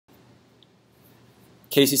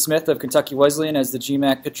Casey Smith of Kentucky Wesleyan as the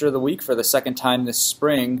GMAC Pitcher of the Week for the second time this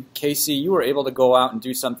spring. Casey, you were able to go out and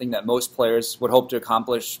do something that most players would hope to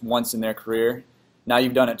accomplish once in their career. Now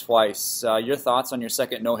you've done it twice. Your thoughts on your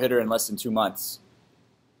second no-hitter in less than 2 months?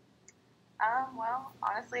 Well,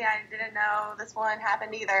 honestly, I didn't know this one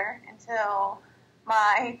happened either until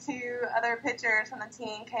my two other pitchers from the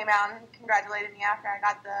team came out and congratulated me after I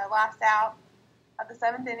got the last out of the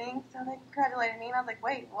 7th inning. So they congratulated me, and I was like,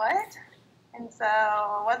 wait, what? And so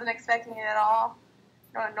I wasn't expecting it at all,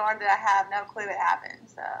 nor did I have no clue it happened.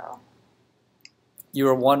 So You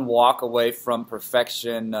were one walk away from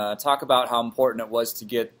perfection. Talk about how important it was to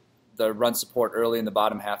get the run support early in the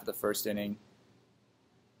bottom half of the first inning.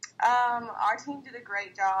 Our team did a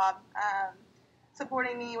great job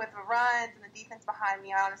supporting me with the runs and the defense behind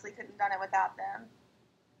me. I honestly couldn't have done it without them.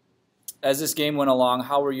 As this game went along,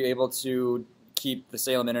 how were you able to keep the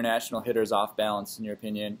Salem International hitters off balance, in your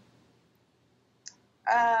opinion?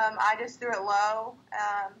 I just threw it low,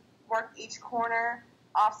 worked each corner,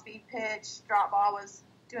 off-speed pitch, drop ball was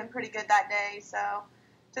doing pretty good that day, so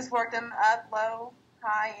just worked them up, low,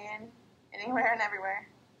 high, in, anywhere and everywhere.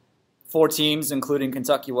 4 teams, including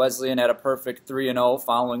Kentucky Wesleyan, had a perfect 3-0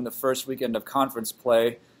 following the first weekend of conference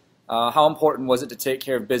play. How important was it to take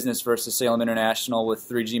care of business versus Salem International with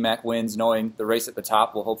 3 GMAC wins, knowing the race at the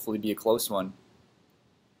top will hopefully be a close one?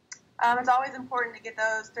 It's always important to get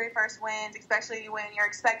those 3 first wins, especially when you're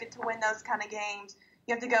expected to win those kind of games.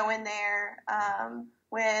 You have to go in there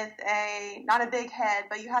with not a big head,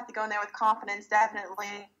 but you have to go in there with confidence,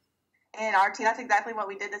 definitely. And our team, that's exactly what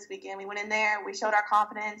we did this weekend. We went in there, we showed our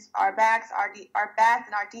confidence. Our bats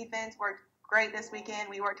and our defense worked great this weekend.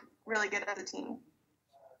 We worked really good as a team.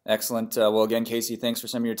 Excellent. Well, again, Casey, thanks for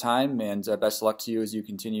some of your time, and best of luck to you as you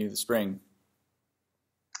continue the spring.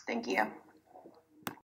 Thank you.